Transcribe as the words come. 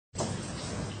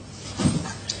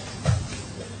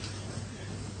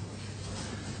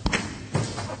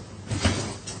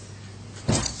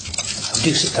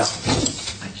Do sit down.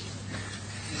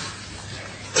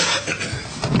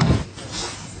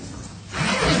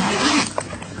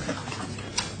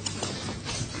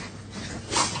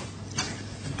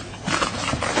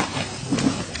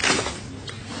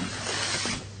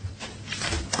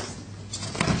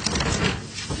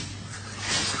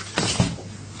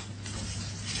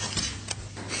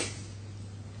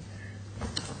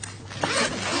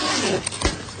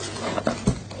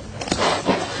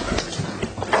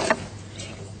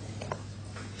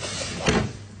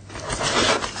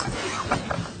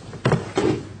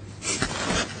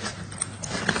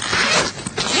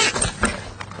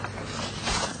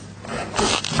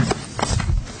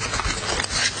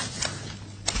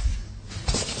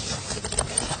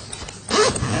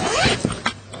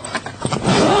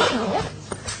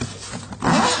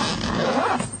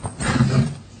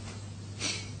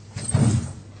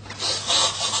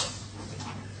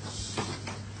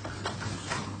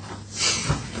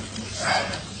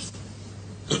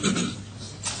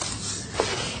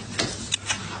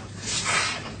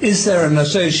 Is there an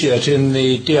associate in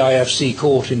the DIFC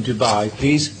court in Dubai,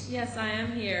 please? Yes, I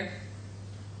am here.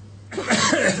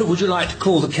 Would you like to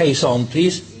call the case on,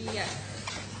 please? Yes.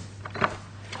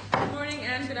 Good morning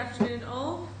and good afternoon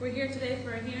all. We're here today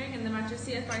for a hearing in the matter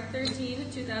CFI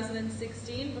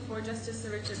 13-2016 before Justice Sir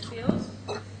Richard Field.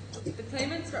 The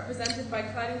claimants represented by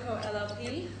Clyde & Co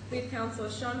LLP, lead counsel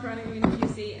Sean Brannigan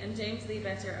QC and James Lee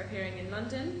Better appearing in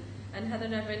London, and Heather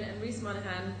Nevin and Rhys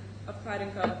Monaghan of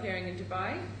Clyde & Co appearing in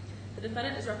Dubai. The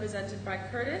defendant is represented by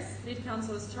Curtis, lead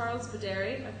counsel is Charles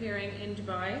Baderi appearing in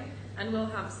Dubai, and Will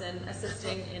Hampson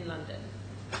assisting in London.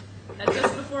 Now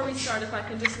just before we start, if I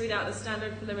can just read out the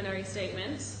standard preliminary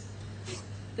statement.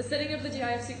 The sitting of the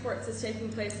DIFC courts is taking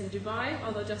place in Dubai,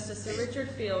 although Justice Sir Richard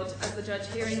Field, as the judge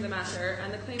hearing the matter,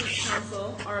 and the claimant's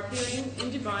counsel are appearing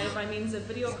in Dubai by means of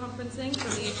video conferencing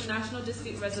from the International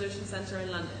Dispute Resolution Centre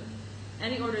in London.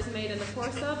 Any orders made in the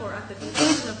course of or at the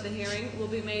conclusion of the hearing will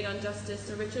be made on Justice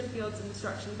Sir Richard Field's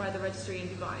instruction by the registry in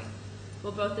Dubai.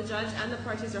 Will both the judge and the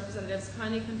parties' representatives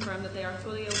kindly confirm that they are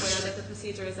fully aware that the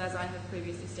procedure is as I have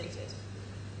previously stated?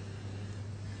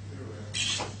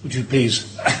 Would you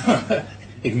please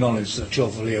acknowledge that you're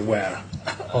fully aware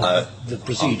of the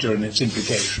procedure and its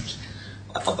implications?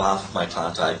 On behalf of my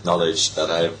client, I acknowledge that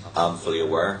I am fully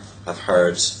aware. I've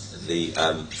heard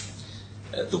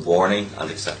the warning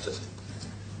and accepted.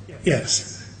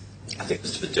 Yes. I think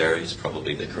Mr. Baderi is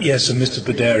probably the correct. Yes, and Mr.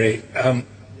 Baderi.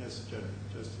 Yes,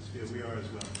 Justice Field, we are as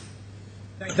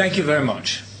well. Thank you very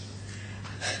much.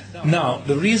 Now,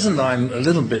 the reason I'm a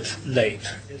little bit late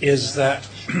is that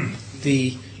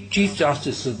the Chief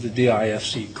Justice of the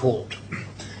DIFC Court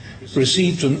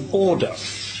received an order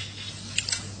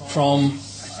from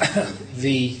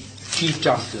the Chief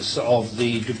Justice of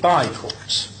the Dubai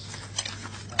Courts,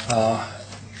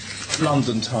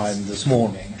 London time this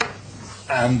morning,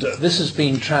 and this has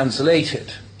been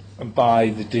translated by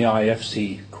the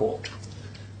DIFC Court,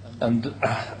 and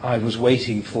I was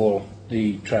waiting for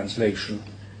the translation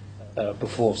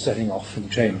before setting off from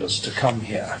Chambers to come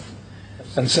here.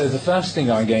 And so the first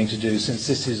thing I'm going to do, since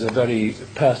this is a very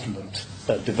pertinent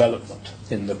development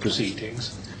in the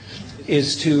proceedings,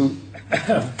 is to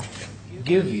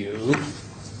give you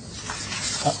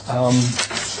I'll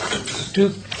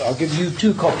give you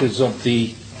 2 copies of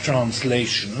the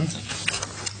translation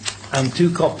and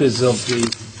 2 copies of the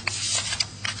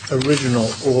original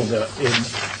order in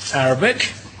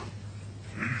Arabic.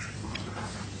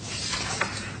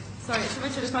 Sorry, so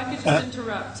Richard, if I could just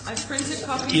interrupt. I've printed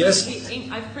copies. Yes.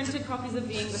 I've printed copies of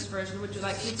the English version. Would you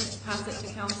like me to pass it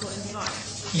to counsel in Dubai?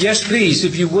 Yes, please,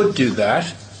 if you would do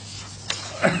that.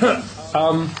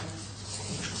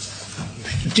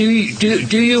 Do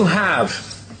you have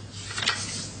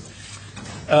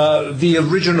the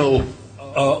original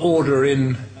order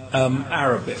in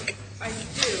Arabic? I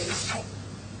do.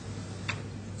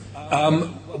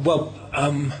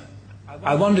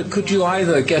 I wonder, could you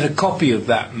either get a copy of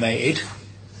that made?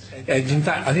 In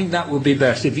fact, I think that would be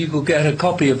best if you could get a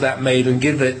copy of that made and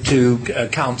give it to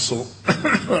counsel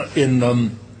in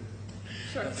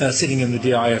sitting in the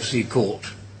DIFC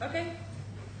court. Okay.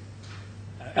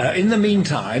 In the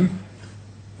meantime,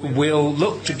 we'll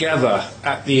look together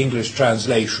at the English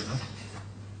translation.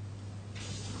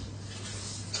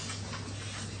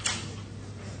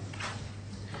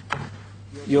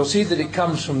 You'll see that it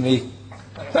comes from the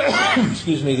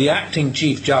excuse me, the acting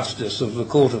Chief Justice of the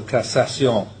Court of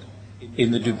Cassation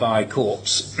in the Dubai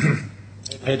courts,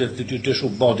 head of the judicial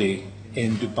body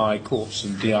in Dubai courts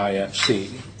and DIFC.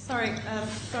 Sorry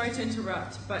to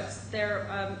interrupt, but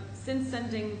since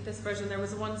sending this version, there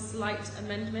was one slight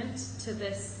amendment to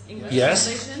this English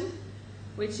translation.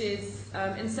 which is,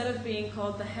 instead of being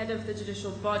called the head of the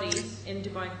judicial body in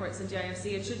Dubai courts and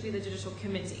DIFC, it should be the judicial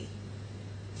committee.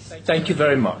 Thank you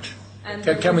very much. And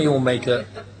Can we all make a...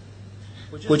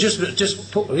 We'll just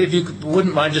if you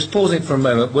wouldn't mind just pausing for a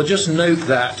moment, we'll just note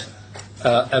that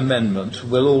amendment.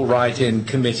 We'll all write in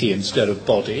committee instead of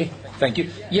body. Thank you.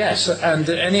 Yes, and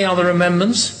any other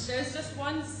amendments? There's just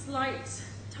one slight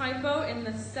typo in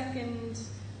the second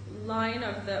line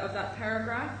of that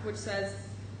paragraph, which says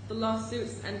the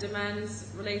lawsuits and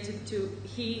demands related to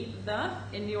he, the,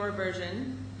 in your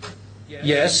version.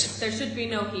 Yes. There should be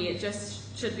no he, it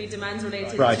just should be demands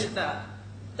related Right. to the.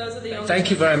 Those are the only... Thank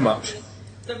you very much.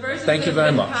 The versions Thank you that very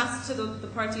have been much. passed to the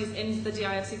parties in the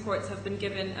DIFC courts have been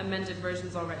given amended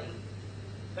versions already.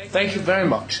 Thank you very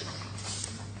much.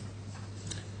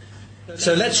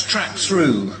 So let's track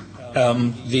through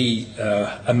the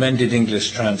amended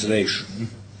English translation.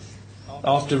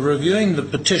 After reviewing the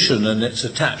petition and its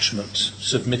attachments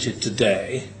submitted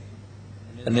today,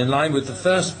 and in line with the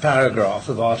first paragraph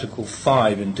of Article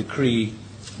 5 in Decree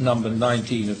number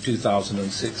 19 of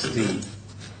 2016,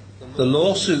 the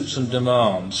lawsuits and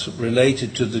demands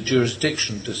related to the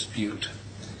jurisdiction dispute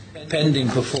pending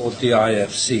before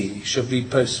DIFC should be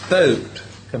postponed,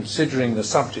 considering the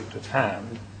subject at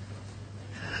hand,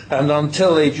 and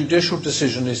until a judicial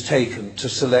decision is taken to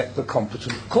select the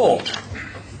competent court.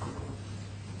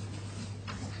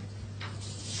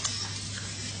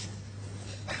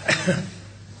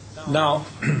 Now,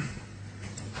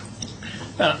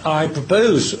 I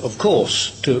propose, of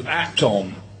course, to act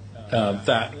on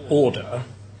that order,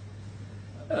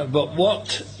 but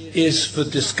what is for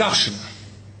discussion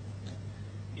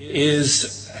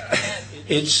is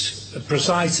its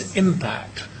precise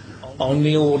impact on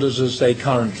the orders as they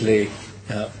currently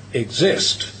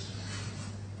exist.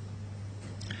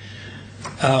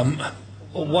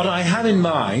 What I have in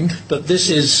mind, but this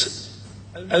is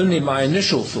only my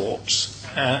initial thoughts,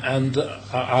 and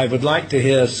I would like to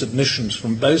hear submissions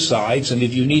from both sides, and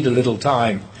if you need a little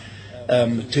time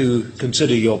to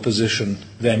consider your position,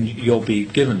 then you'll be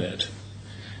given it.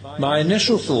 My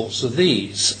initial thoughts are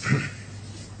these,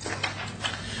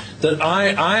 that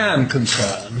I am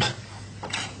concerned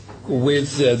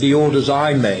with the orders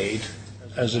I made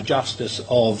as a justice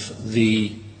of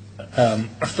the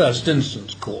First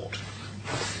Instance Court.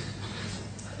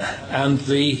 And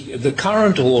the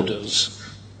current orders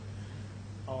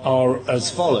are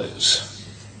as follows.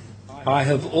 I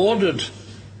have ordered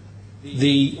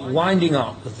the winding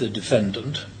up of the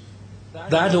defendant.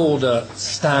 That order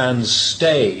stands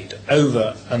stayed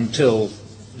over until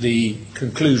the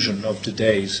conclusion of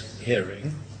today's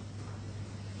hearing.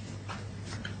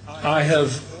 I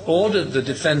have ordered the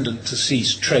defendant to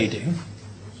cease trading.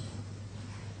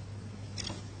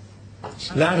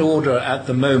 That order at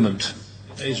the moment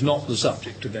is not the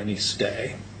subject of any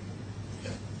stay.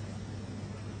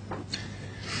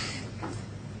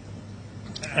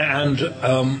 And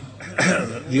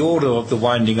the order of the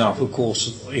winding up, of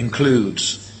course,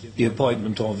 includes the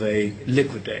appointment of a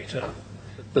liquidator.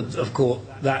 But, of course,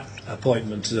 that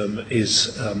appointment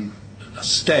is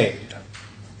stayed.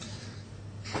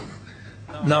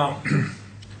 Now,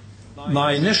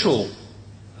 my initial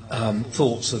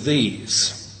thoughts are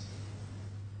these,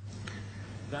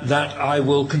 that I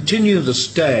will continue the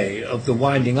stay of the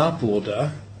winding up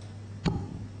order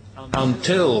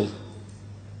until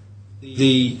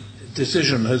the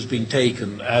decision has been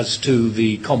taken as to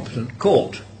the competent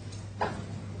court.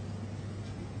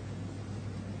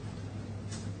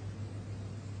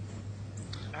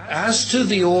 As to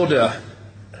the order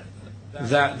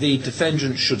that the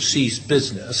defendant should cease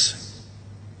business,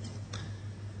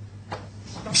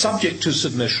 subject to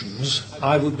submissions,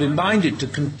 I would be minded to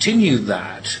continue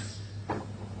that,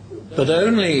 but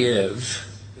only if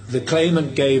the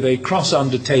claimant gave a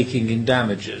cross-undertaking in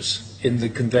damages in the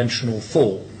conventional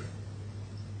form.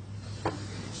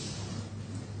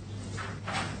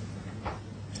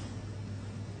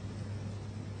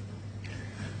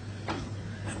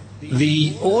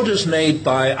 The orders made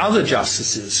by other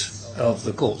justices of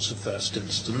the courts of first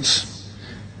instance,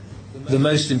 the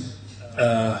most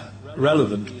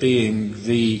relevant being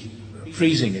the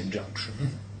freezing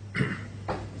injunction,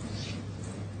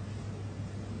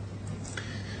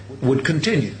 would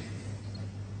continue.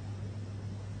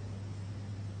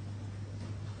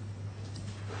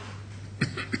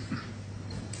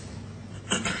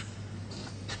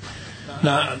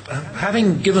 Now,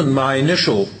 having given my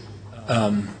initial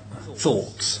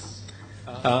thoughts,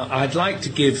 I'd like to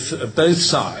give both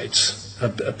sides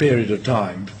a period of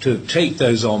time to take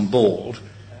those on board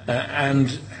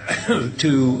and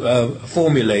to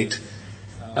formulate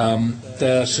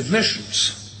their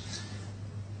submissions.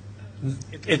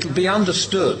 it'll be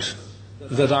understood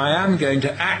that I am going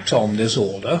to act on this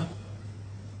order,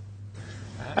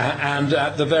 and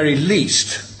at the very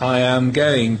least I am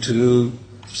going to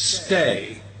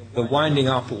stay the winding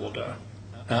up order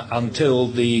until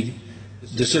the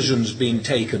decision's been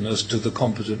taken as to the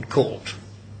competent court.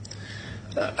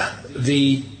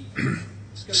 The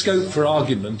scope for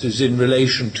argument is in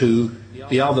relation to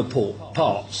the other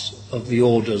parts of the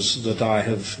orders that I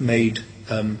have made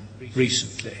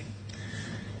recently.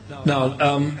 Now,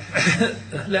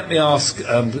 let me ask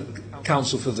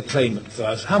counsel for the claimant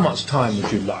first. How much time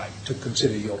would you like to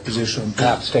consider your position and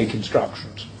perhaps take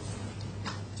instructions?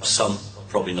 Some,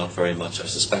 probably not very much. I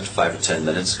suspect 5 or 10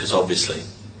 minutes, because obviously,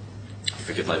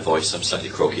 forgive my voice, I'm slightly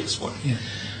croaky this morning. Yeah.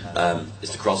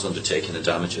 Is the cross undertaking the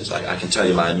damages? I can tell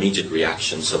you my immediate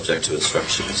reaction, subject to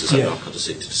instructions, is I'm not going to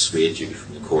seek to dissuade you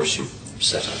from the course you've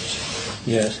set out.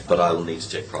 Yes. But I will need to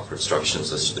take proper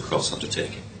instructions as to the cross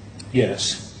undertaking.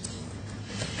 Yes.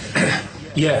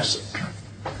 Yes.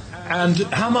 And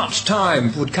how much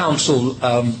time would counsel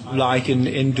like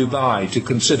in Dubai to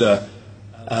consider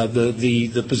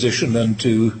the position and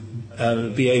to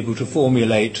be able to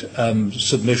formulate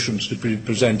submissions to be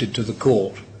presented to the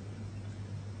court?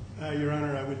 Your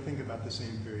Honor, I would think about the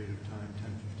same period of time,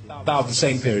 10, 15. About the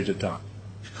same period of time.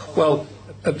 Well,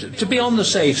 to be on the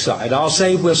safe side, I'll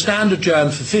say we'll stand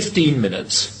adjourned for 15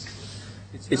 minutes.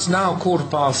 It's now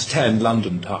 10:15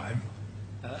 London time,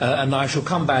 and I shall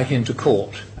come back into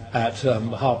court at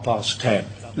 10:30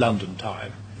 London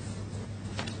time.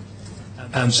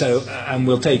 And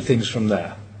we'll take things from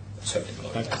there.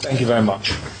 Thank you very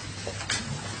much.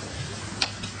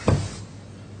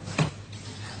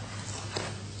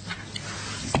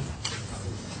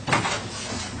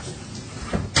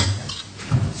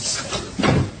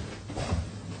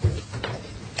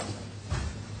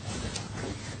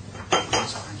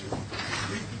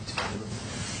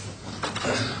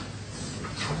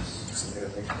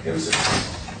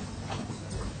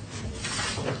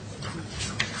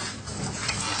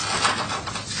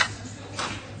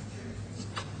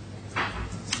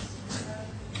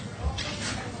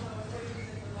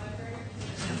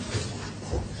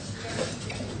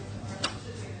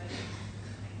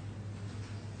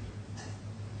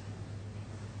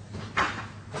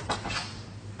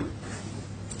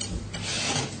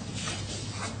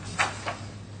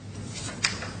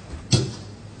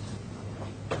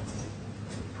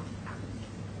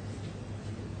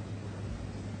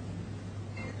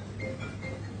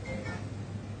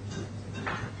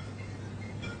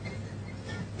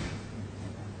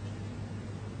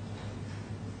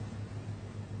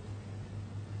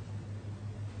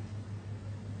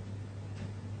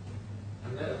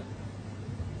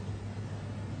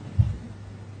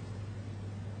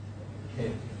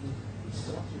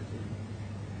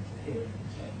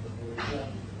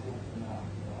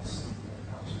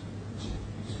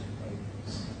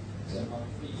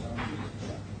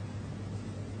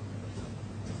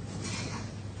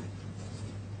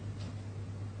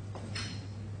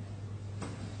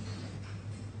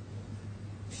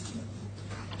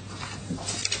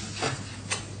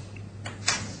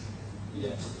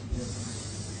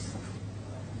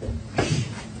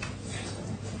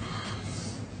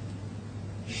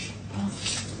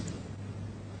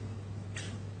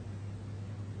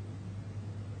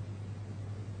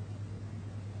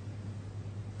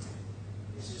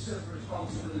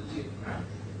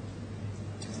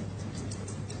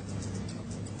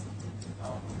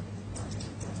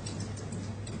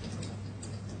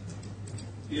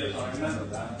 Yes, I remember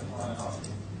that. What